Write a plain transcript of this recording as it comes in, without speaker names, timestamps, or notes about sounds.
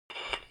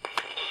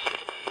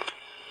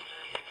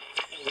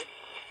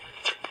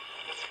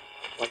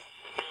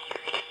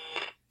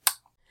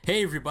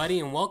Hey everybody,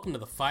 and welcome to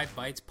the 5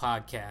 Bytes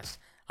Podcast.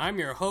 I'm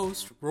your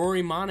host,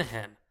 Rory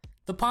Monahan.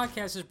 The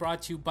podcast is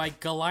brought to you by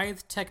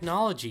Goliath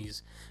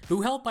Technologies,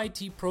 who help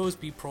IT pros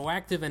be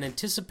proactive and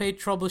anticipate,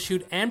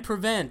 troubleshoot, and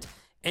prevent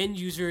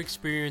end-user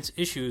experience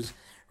issues,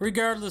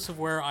 regardless of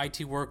where IT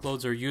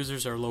workloads or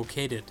users are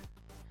located.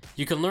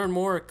 You can learn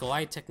more at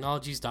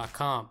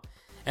GoliathTechnologies.com,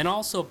 and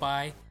also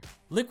by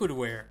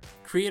Liquidware,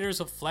 creators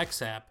of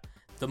FlexApp,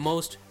 the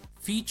most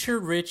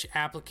feature-rich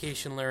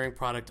application layering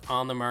product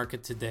on the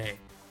market today.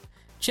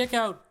 Check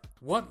out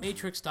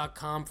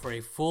whatmatrix.com for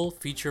a full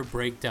feature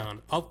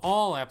breakdown of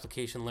all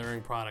application layering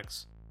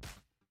products.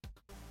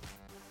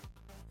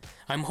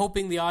 I'm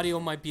hoping the audio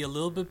might be a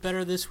little bit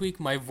better this week.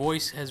 My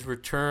voice has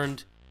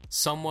returned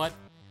somewhat.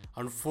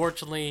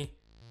 Unfortunately,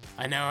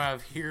 I now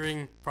have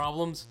hearing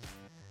problems,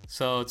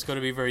 so it's going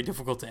to be very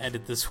difficult to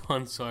edit this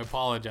one, so I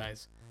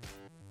apologize.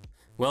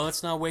 Well,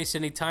 let's not waste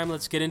any time.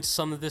 Let's get into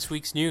some of this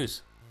week's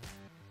news.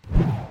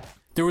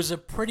 There was a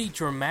pretty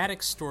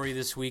dramatic story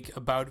this week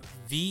about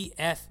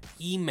VF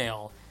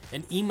Email,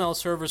 an email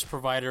service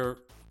provider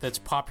that's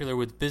popular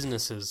with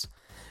businesses.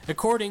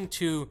 According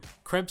to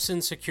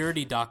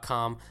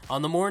KrebsonSecurity.com,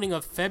 on the morning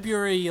of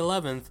February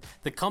 11th,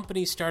 the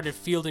company started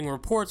fielding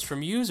reports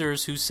from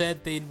users who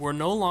said they were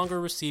no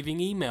longer receiving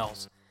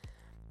emails.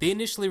 They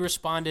initially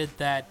responded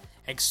that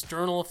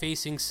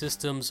external-facing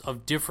systems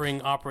of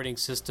differing operating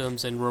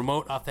systems and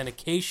remote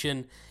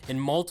authentication in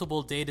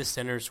multiple data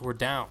centers were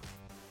down.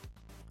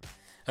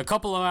 A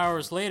couple of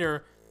hours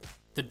later,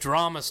 the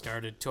drama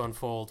started to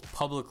unfold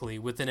publicly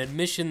with an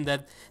admission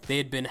that they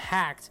had been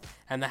hacked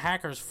and the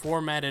hackers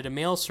formatted a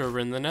mail server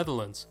in the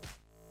Netherlands.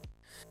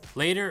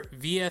 Later,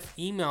 VF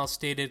Email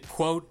stated,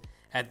 quote,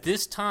 "At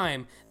this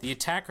time, the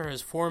attacker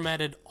has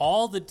formatted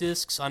all the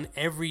disks on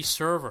every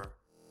server.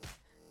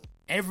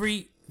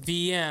 Every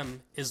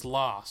VM is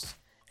lost.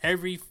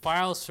 Every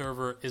file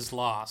server is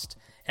lost.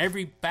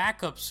 Every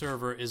backup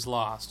server is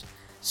lost.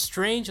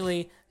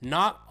 Strangely,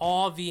 not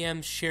all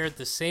VMs shared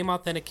the same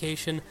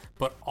authentication,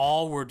 but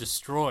all were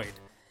destroyed.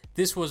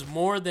 This was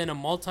more than a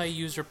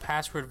multi-user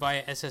password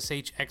via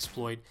SSH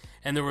exploit,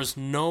 and there was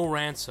no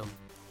ransom,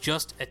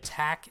 just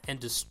attack and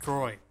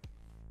destroy."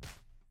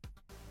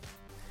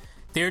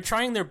 They are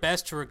trying their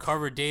best to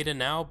recover data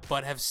now,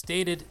 but have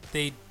stated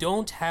they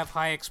don't have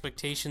high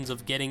expectations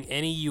of getting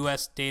any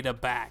US data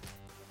back.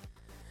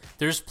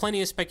 There's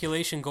plenty of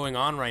speculation going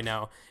on right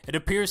now. It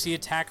appears the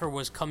attacker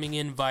was coming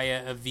in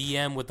via a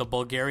VM with a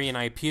Bulgarian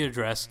IP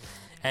address,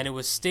 and it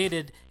was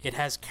stated it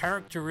has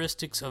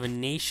characteristics of a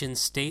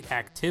nation-state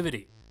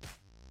activity.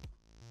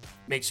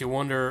 Makes you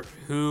wonder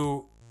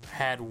who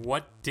had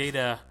what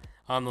data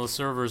on those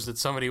servers that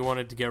somebody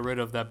wanted to get rid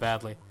of that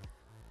badly.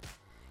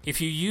 If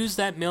you use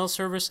that mail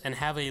service and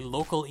have a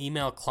local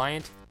email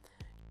client,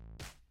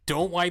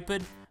 don't wipe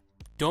it.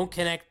 Don't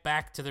connect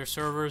back to their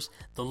servers.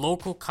 The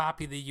local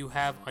copy that you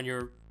have on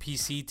your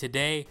PC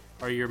today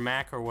or your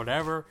Mac or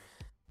whatever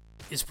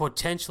is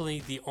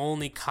potentially the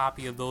only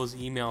copy of those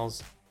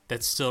emails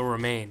that still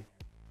remain.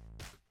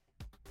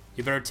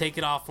 You better take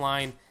it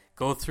offline,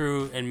 go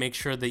through and make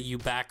sure that you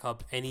back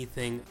up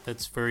anything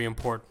that's very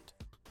important.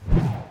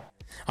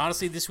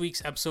 Honestly, this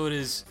week's episode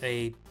is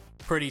a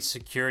pretty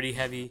security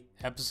heavy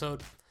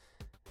episode.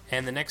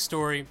 And the next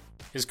story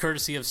is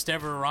courtesy of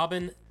Stever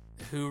Robin,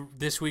 who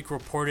this week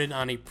reported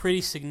on a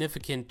pretty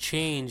significant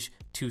change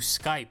to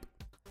Skype.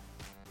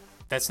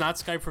 That's not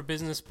Skype for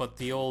Business, but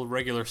the old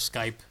regular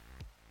Skype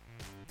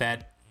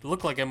that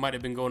looked like it might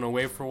have been going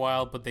away for a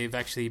while, but they've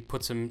actually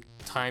put some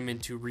time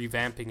into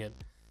revamping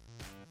it.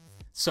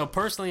 So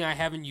personally, I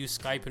haven't used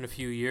Skype in a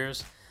few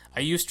years. I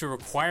used to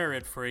require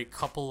it for a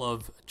couple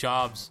of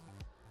jobs,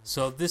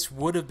 so this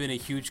would have been a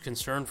huge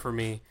concern for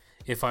me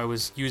if I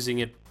was using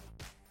it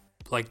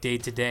like day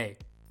to day.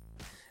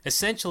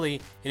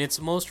 Essentially, in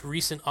its most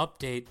recent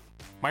update,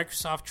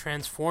 Microsoft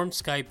transformed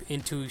Skype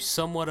into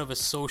somewhat of a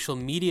social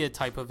media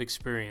type of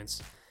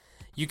experience.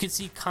 You can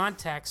see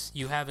contacts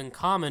you have in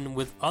common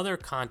with other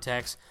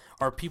contacts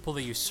or people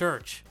that you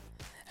search.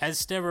 As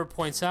Stever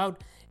points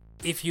out,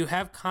 if you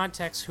have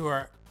contacts who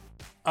are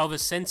of a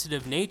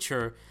sensitive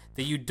nature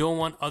that you don't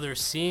want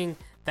others seeing,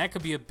 that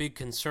could be a big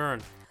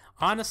concern.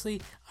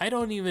 Honestly, I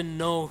don't even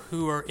know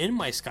who are in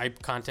my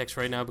Skype contacts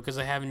right now because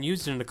I haven't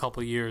used it in a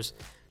couple years.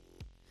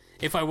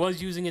 If I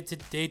was using it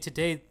day to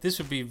day, this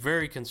would be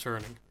very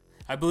concerning.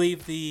 I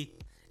believe the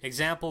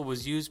example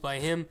was used by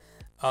him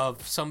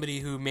of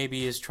somebody who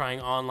maybe is trying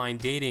online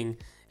dating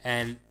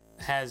and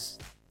has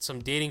some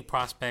dating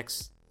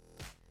prospects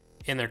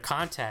in their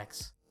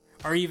contacts.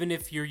 Or even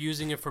if you're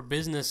using it for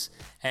business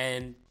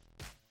and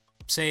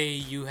say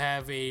you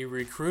have a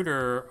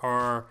recruiter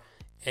or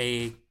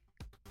a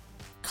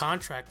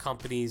contract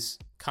company's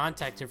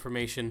contact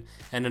information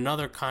and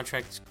another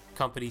contract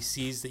company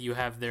sees that you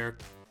have their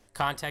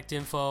contact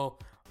info.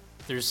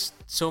 There's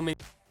so many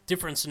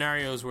different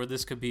scenarios where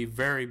this could be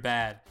very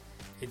bad.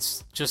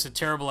 It's just a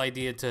terrible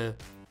idea to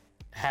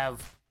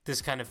have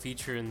this kind of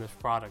feature in this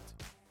product.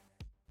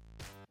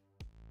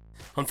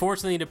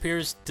 Unfortunately, it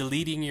appears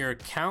deleting your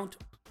account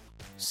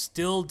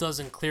still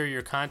doesn't clear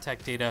your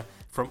contact data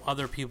from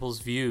other people's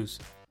views.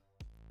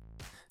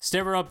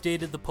 Stever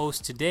updated the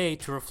post today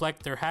to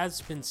reflect there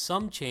has been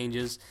some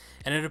changes,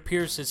 and it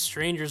appears that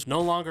strangers no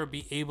longer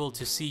be able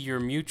to see your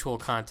mutual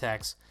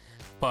contacts,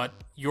 but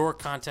your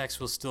contacts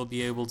will still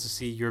be able to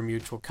see your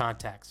mutual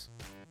contacts.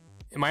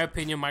 In my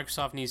opinion,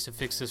 Microsoft needs to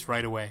fix this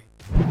right away.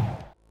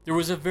 There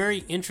was a very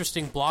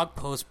interesting blog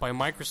post by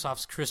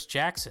Microsoft's Chris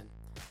Jackson.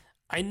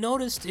 I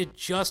noticed it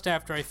just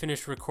after I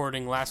finished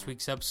recording last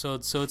week's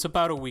episode, so it's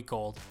about a week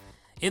old.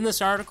 In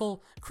this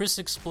article, Chris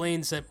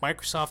explains that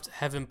Microsoft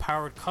have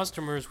empowered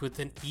customers with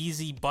an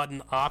easy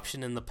button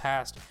option in the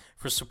past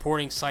for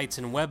supporting sites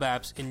and web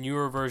apps in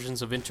newer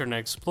versions of Internet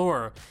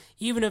Explorer,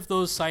 even if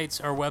those sites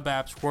or web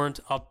apps weren't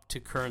up to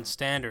current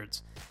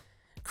standards.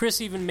 Chris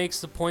even makes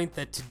the point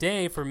that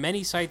today, for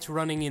many sites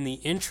running in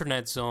the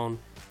intranet zone,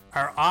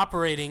 are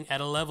operating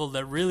at a level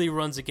that really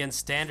runs against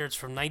standards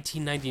from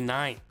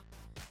 1999.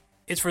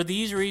 It's for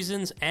these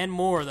reasons and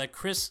more that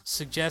Chris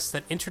suggests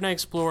that Internet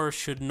Explorer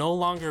should no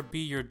longer be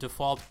your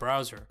default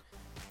browser.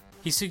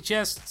 He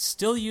suggests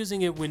still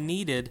using it when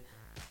needed,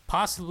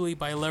 possibly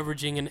by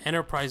leveraging an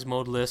enterprise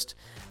mode list,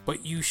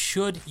 but you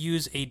should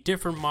use a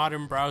different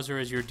modern browser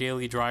as your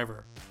daily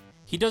driver.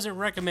 He doesn't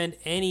recommend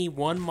any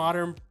one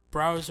modern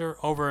browser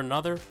over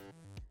another,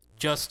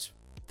 just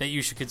that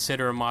you should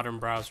consider a modern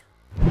browser.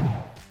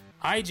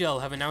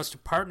 iGel have announced a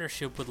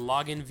partnership with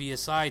Login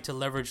VSI to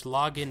leverage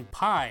Login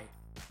Pi.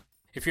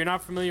 If you're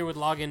not familiar with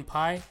Login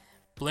Pi,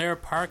 Blair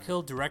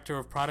Parkhill, Director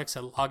of Products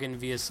at Login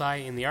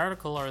VSI, in the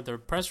article or the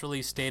press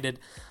release stated,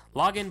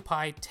 Login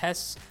Pi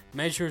tests,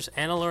 measures,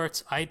 and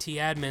alerts IT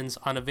admins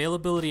on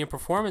availability and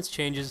performance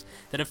changes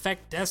that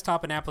affect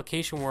desktop and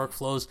application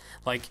workflows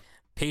like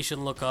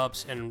patient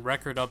lookups and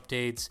record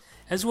updates,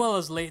 as well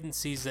as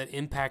latencies that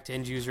impact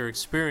end-user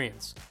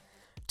experience.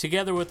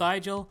 Together with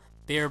iGel,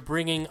 they are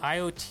bringing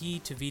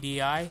IoT to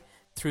VDI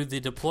through the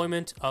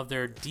deployment of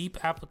their deep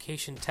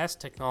application test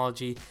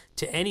technology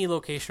to any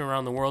location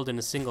around the world in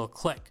a single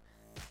click.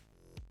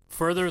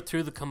 Further,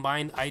 through the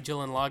combined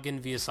iGel and Login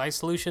VSI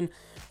solution,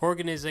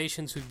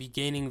 organizations would be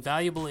gaining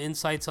valuable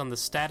insights on the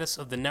status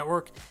of the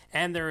network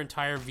and their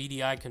entire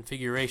VDI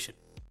configuration.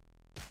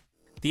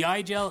 The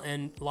iGel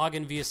and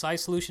Login VSI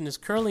solution is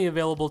currently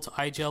available to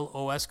iGel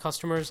OS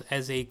customers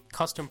as a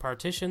custom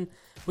partition,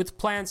 with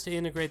plans to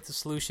integrate the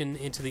solution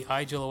into the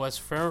iGel OS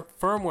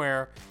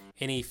firmware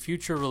in a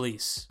future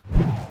release.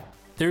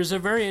 There's a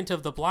variant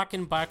of the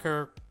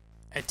Blockenbacher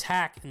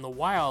attack in the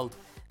wild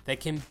that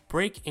can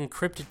break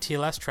encrypted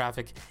TLS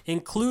traffic,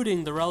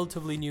 including the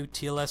relatively new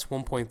TLS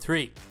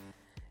 1.3.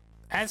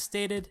 As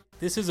stated,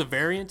 this is a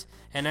variant,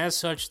 and as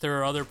such, there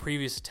are other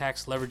previous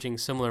attacks leveraging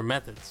similar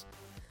methods.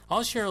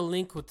 I'll share a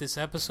link with this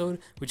episode,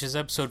 which is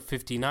episode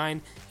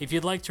 59. If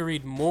you'd like to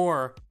read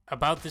more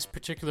about this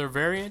particular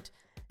variant,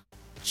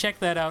 check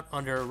that out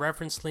under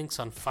reference links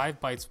on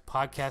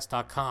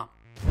 5bytespodcast.com.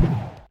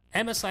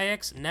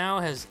 MSIX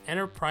now has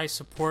enterprise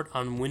support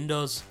on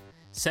Windows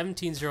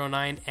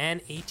 17.09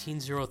 and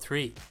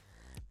 18.03.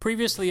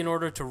 Previously, in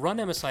order to run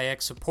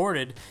MSIX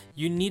supported,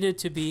 you needed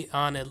to be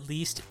on at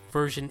least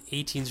version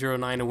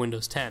 18.09 of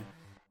Windows 10.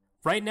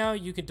 Right now,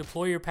 you can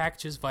deploy your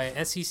packages via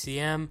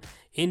SCCM,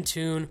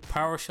 Intune,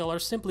 PowerShell, or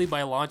simply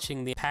by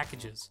launching the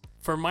packages.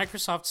 For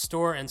Microsoft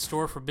Store and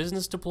Store for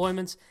Business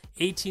deployments,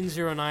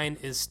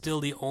 18.09 is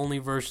still the only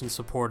version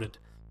supported.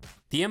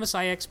 The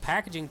MSIX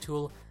packaging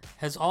tool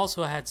has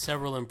also had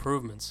several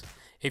improvements.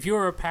 If you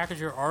are a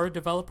packager or a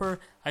developer,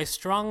 I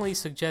strongly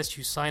suggest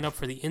you sign up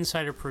for the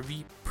Insider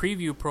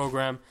Preview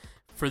program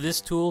for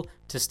this tool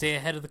to stay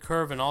ahead of the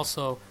curve and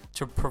also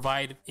to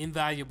provide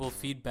invaluable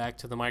feedback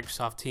to the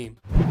Microsoft team.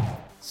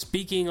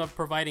 Speaking of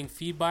providing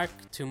feedback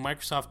to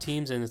Microsoft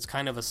teams, and it's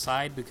kind of a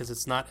side because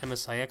it's not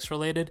MSIX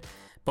related,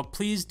 but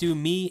please do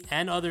me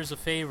and others a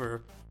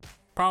favor,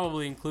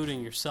 probably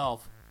including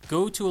yourself.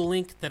 Go to a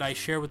link that I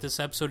share with this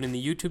episode in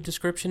the YouTube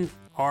description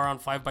or on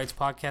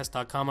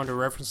 5bytespodcast.com under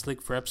reference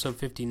link for episode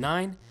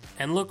 59,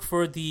 and look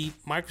for the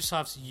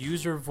Microsoft's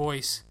user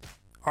voice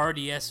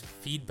RDS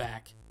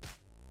feedback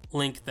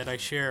link that I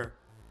share.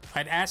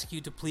 I'd ask you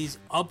to please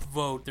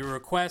upvote the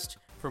request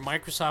for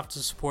Microsoft to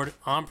support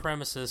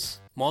on-premises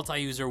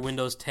multi-user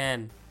Windows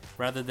 10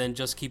 rather than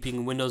just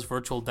keeping Windows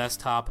Virtual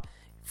Desktop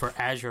for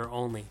Azure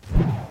only.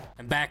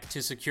 And back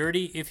to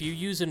security, if you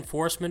use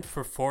enforcement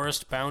for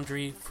forest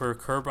boundary for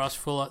Kerberos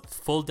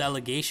full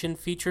delegation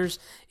features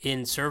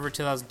in Server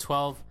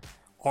 2012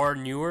 or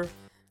newer,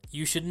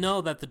 you should know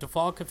that the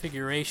default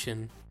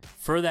configuration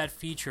for that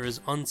feature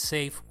is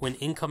unsafe when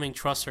incoming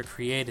trusts are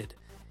created.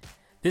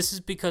 This is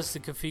because the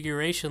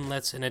configuration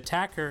lets an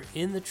attacker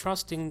in the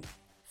trusting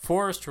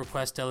forest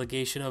request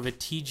delegation of a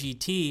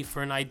TGT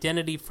for an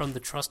identity from the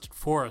trusted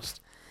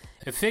forest.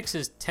 A fix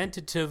is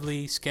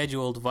tentatively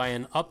scheduled via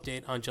an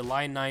update on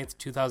July 9th,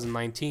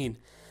 2019,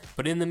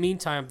 but in the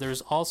meantime, there's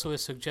also a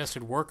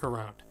suggested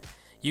workaround.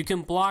 You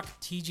can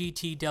block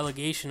TGT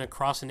delegation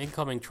across an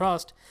incoming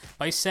trust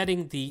by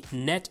setting the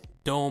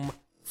netDOM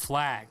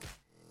flag,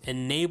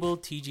 enable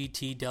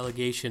TGT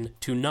delegation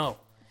to no.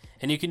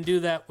 And you can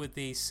do that with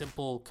a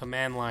simple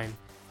command line.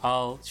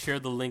 I'll share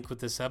the link with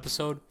this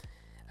episode.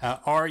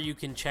 or you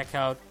can check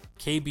out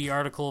KB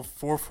article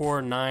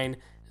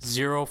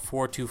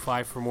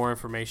 4490425 for more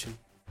information.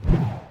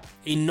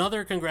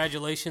 Another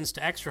congratulations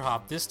to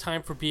ExtraHop, this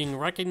time for being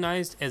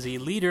recognized as a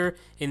leader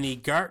in the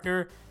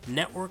Gartner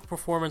Network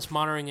Performance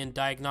Monitoring and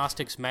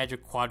Diagnostics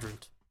Magic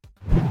Quadrant.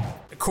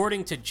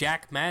 According to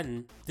Jack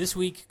Madden, this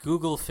week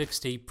Google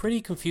fixed a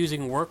pretty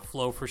confusing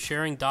workflow for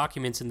sharing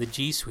documents in the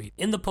G Suite.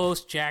 In the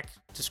post, Jack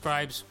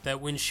describes that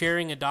when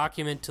sharing a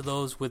document to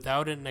those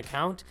without an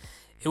account,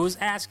 it was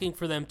asking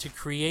for them to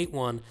create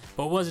one,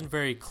 but wasn't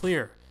very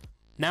clear.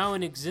 Now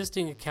an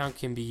existing account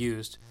can be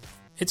used.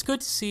 It's good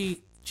to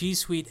see G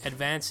Suite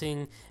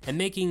advancing and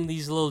making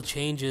these little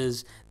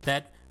changes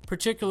that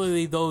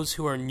particularly those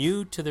who are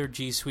new to their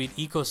G Suite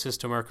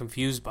ecosystem are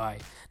confused by.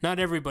 Not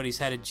everybody's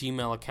had a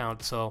Gmail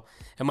account, so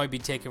it might be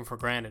taken for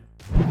granted.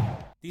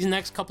 These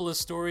next couple of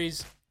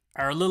stories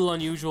are a little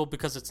unusual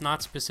because it's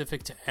not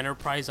specific to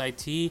enterprise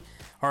IT,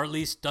 or at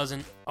least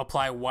doesn't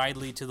apply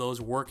widely to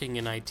those working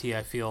in IT,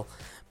 I feel.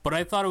 But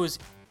I thought it was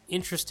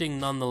interesting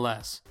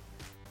nonetheless.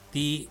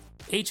 The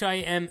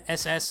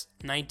HIMSS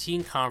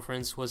 19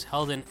 conference was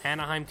held in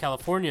Anaheim,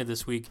 California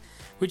this week,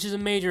 which is a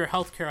major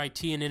healthcare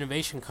IT and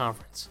innovation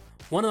conference.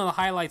 One of the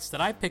highlights that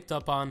I picked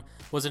up on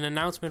was an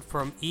announcement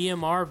from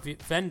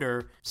EMR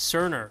vendor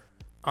Cerner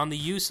on the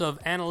use of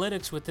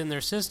analytics within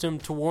their system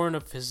to warn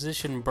of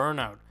physician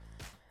burnout.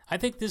 I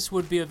think this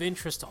would be of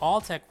interest to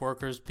all tech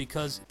workers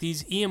because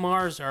these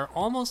EMRs are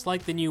almost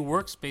like the new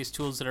workspace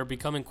tools that are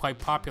becoming quite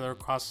popular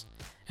across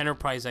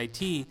enterprise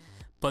IT,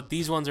 but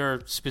these ones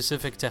are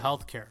specific to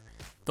healthcare.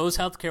 Those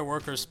healthcare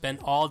workers spend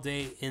all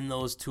day in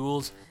those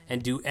tools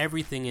and do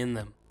everything in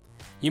them.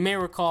 You may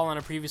recall on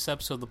a previous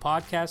episode of the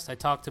podcast, I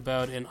talked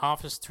about an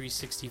Office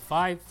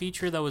 365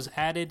 feature that was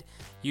added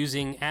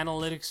using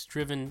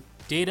analytics-driven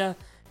data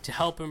to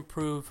help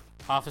improve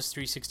Office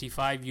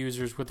 365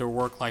 users with their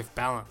work-life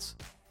balance.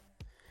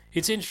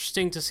 It's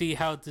interesting to see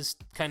how this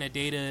kind of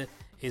data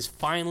is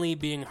finally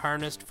being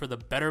harnessed for the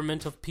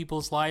betterment of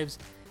people's lives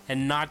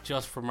and not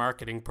just for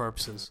marketing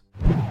purposes.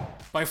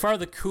 By far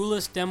the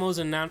coolest demos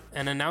and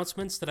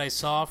announcements that I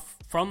saw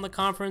from the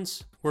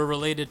conference were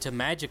related to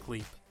Magic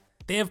Leap.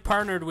 They have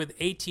partnered with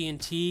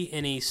AT&T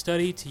in a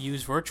study to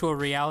use virtual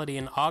reality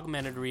and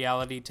augmented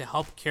reality to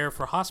help care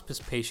for hospice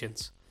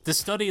patients. The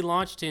study,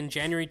 launched in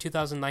January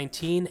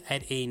 2019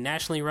 at a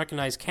nationally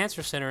recognized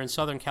cancer center in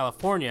Southern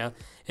California,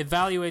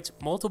 evaluates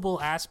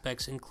multiple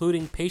aspects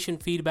including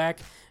patient feedback,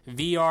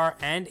 VR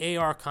and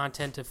AR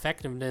content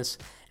effectiveness,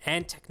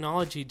 and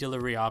technology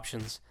delivery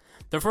options.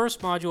 The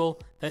first module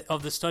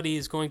of the study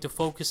is going to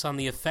focus on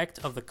the effect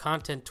of the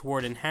content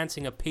toward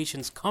enhancing a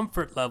patient's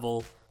comfort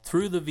level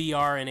through the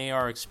VR and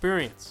AR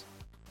experience.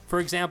 For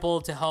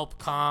example, to help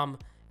calm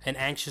an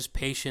anxious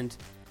patient,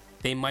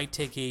 they might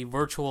take a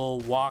virtual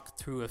walk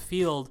through a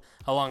field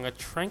along a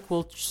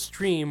tranquil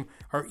stream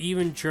or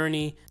even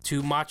journey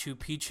to Machu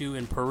Picchu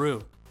in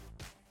Peru.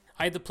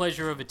 I had the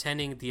pleasure of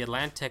attending the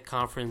Atlantec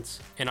conference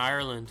in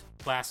Ireland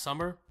last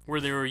summer, where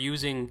they were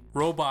using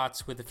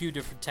robots with a few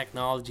different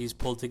technologies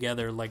pulled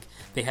together. Like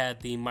they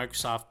had the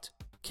Microsoft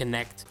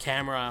Kinect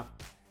camera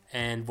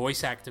and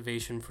voice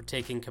activation for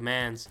taking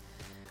commands.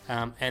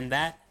 And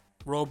that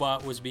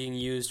robot was being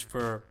used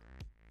for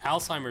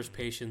Alzheimer's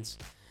patients.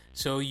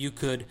 So you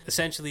could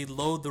essentially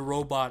load the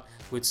robot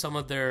with some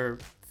of their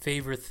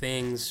favorite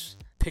things,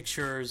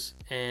 pictures,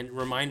 and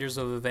reminders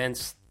of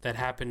events that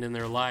happened in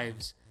their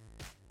lives.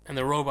 And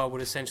the robot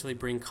would essentially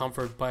bring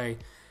comfort by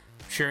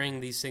sharing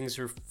these things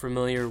are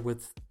familiar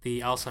with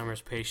the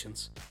Alzheimer's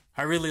patients.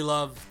 I really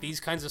love these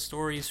kinds of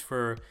stories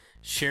for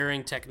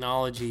sharing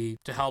technology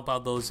to help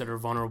out those that are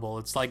vulnerable.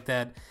 It's like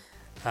that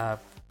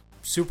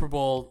Super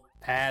Bowl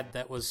ad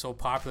that was so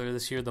popular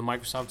this year, the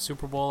Microsoft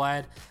Super Bowl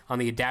ad on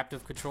the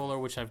adaptive controller,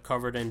 which I've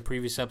covered in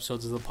previous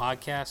episodes of the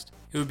podcast.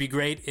 It would be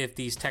great if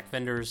these tech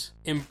vendors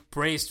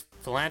embraced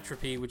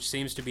philanthropy, which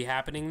seems to be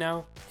happening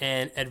now,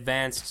 and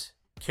advanced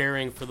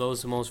caring for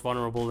those the most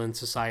vulnerable in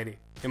society,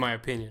 in my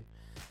opinion.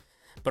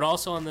 But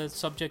also on the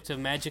subject of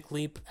Magic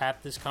Leap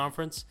at this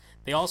conference,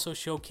 they also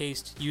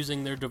showcased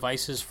using their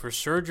devices for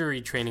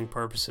surgery training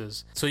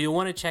purposes. So you'll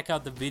want to check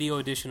out the video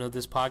edition of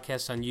this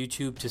podcast on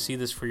YouTube to see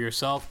this for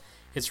yourself.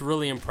 It's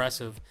really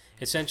impressive.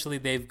 Essentially,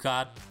 they've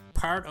got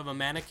part of a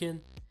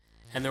mannequin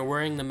and they're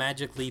wearing the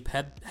Magic Leap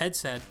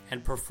headset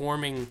and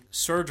performing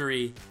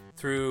surgery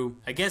through,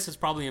 I guess it's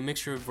probably a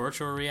mixture of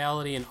virtual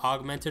reality and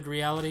augmented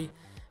reality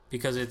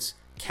because it's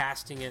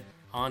casting it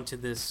onto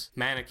this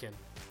mannequin.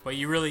 But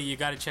you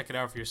got to check it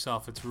out for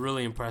yourself. It's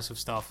really impressive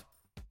stuff.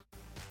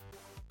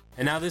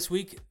 And now this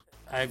week,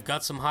 I've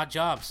got some hot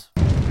jobs.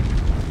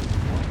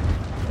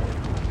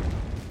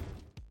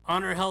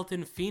 Honor Health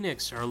in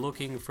Phoenix are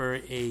looking for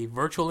a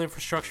virtual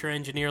infrastructure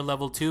engineer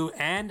level 2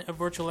 and a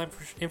virtual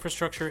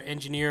infrastructure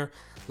engineer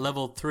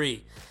level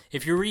 3.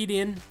 If you read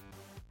in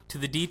to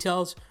the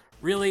details,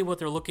 really what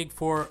they're looking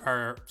for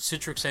are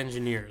Citrix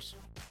engineers.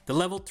 The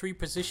level 3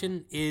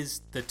 position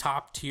is the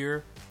top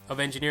tier of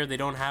engineer. They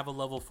don't have a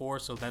level 4,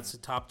 so that's the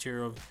top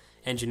tier of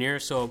engineer.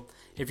 So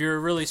if you're a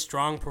really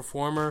strong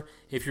performer,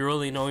 if you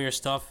really know your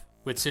stuff,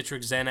 with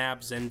Citrix XenApp,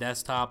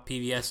 XenDesktop,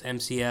 PVS,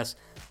 MCS,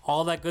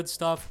 all that good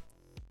stuff,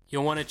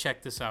 you'll want to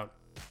check this out.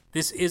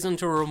 This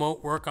isn't a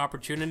remote work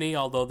opportunity,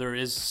 although there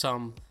is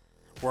some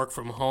work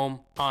from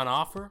home on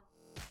offer.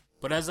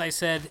 But as I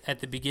said at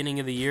the beginning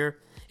of the year,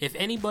 if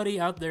anybody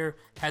out there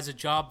has a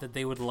job that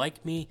they would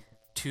like me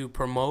to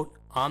promote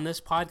on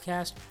this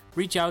podcast,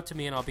 reach out to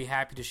me and I'll be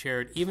happy to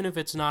share it, even if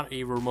it's not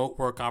a remote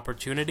work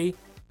opportunity.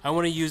 I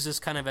want to use this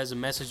kind of as a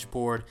message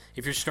board.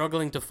 If you're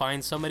struggling to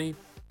find somebody,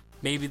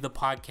 maybe the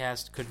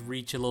podcast could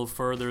reach a little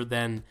further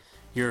than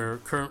your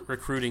current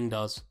recruiting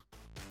does.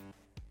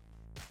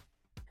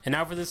 And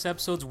now for this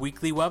episode's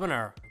weekly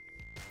webinar.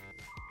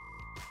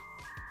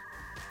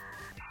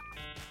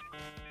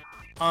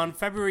 On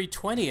February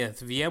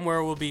 20th,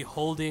 VMware will be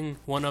holding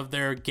one of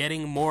their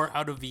Getting More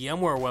Out of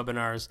VMware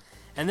webinars,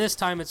 and this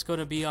time it's going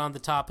to be on the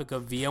topic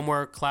of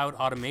VMware Cloud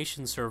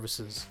Automation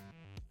Services.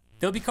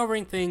 They'll be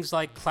covering things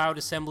like Cloud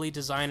Assembly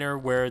Designer,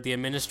 where the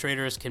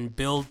administrators can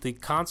build the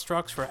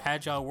constructs for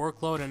agile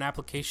workload and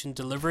application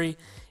delivery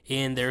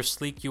in their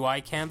sleek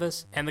UI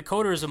canvas, and the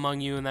coders among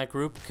you in that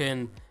group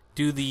can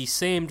do the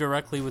same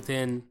directly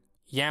within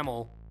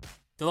YAML.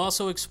 They'll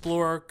also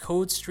explore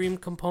code stream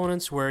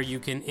components, where you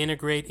can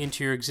integrate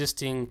into your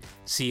existing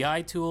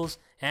CI tools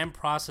and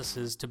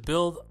processes to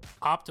build,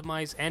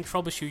 optimize, and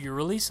troubleshoot your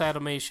release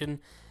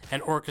automation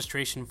and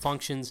orchestration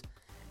functions,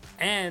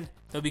 and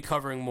they'll be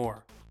covering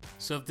more.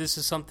 So if this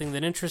is something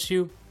that interests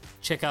you,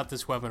 check out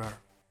this webinar.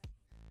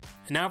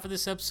 And now for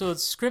this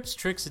episode's scripts,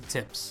 tricks, and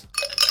tips.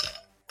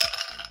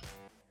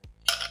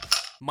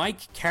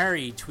 Mike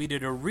Carey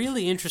tweeted a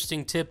really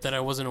interesting tip that I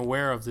wasn't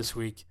aware of this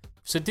week.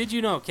 So did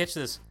you know, catch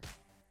this,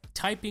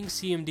 typing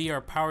CMD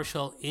or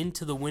PowerShell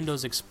into the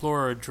Windows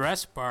Explorer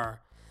address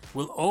bar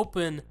will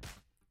open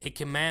a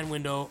command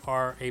window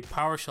or a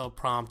PowerShell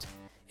prompt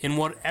in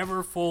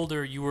whatever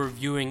folder you were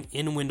viewing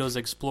in Windows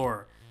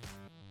Explorer.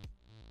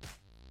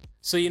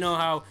 So you know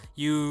how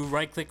you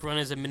right-click Run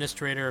as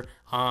Administrator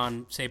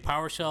on, say,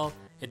 PowerShell,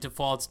 it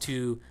defaults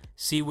to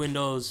C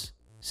Windows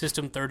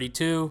System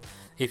 32.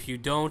 If you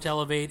don't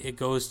elevate, it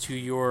goes to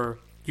your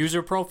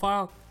user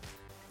profile.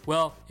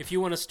 Well, if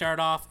you want to start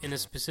off in a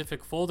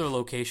specific folder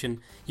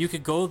location, you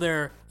could go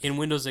there in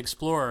Windows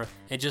Explorer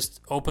and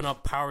just open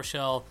up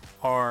PowerShell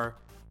or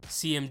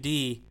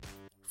CMD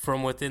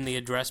from within the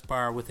address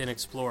bar within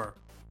Explorer,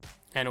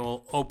 and it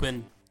will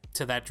open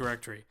to that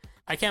directory.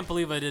 I can't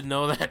believe I didn't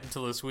know that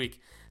until this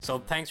week, so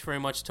thanks very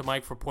much to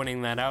Mike for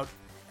pointing that out.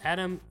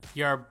 Adam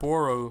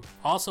Yarborough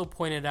also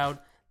pointed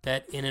out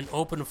that in an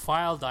open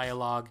file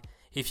dialog,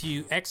 if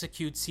you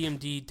execute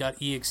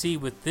cmd.exe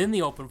within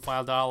the open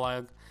file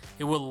dialog,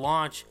 it will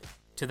launch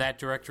to that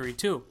directory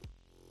too.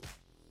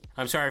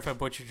 I'm sorry if I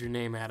butchered your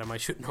name, Adam. I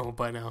should know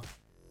by now.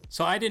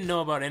 So I didn't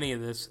know about any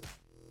of this,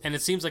 and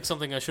it seems like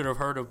something I should have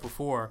heard of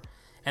before.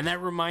 And that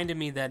reminded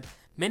me that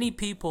many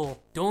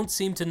people don't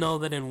seem to know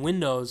that in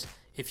Windows,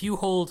 if you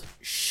hold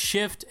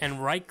Shift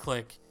and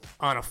right-click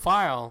on a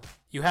file,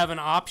 you have an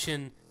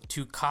option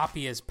to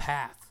copy as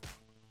path.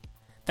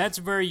 That's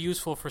very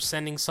useful for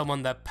sending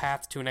someone that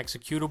path to an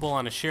executable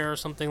on a share or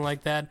something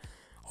like that,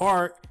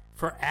 or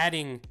for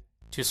adding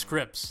to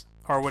scripts,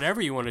 or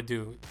whatever you want to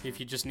do if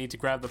you just need to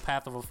grab the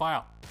path of a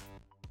file.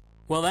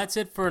 Well, that's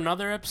it for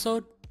another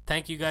episode.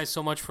 Thank you guys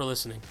so much for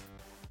listening.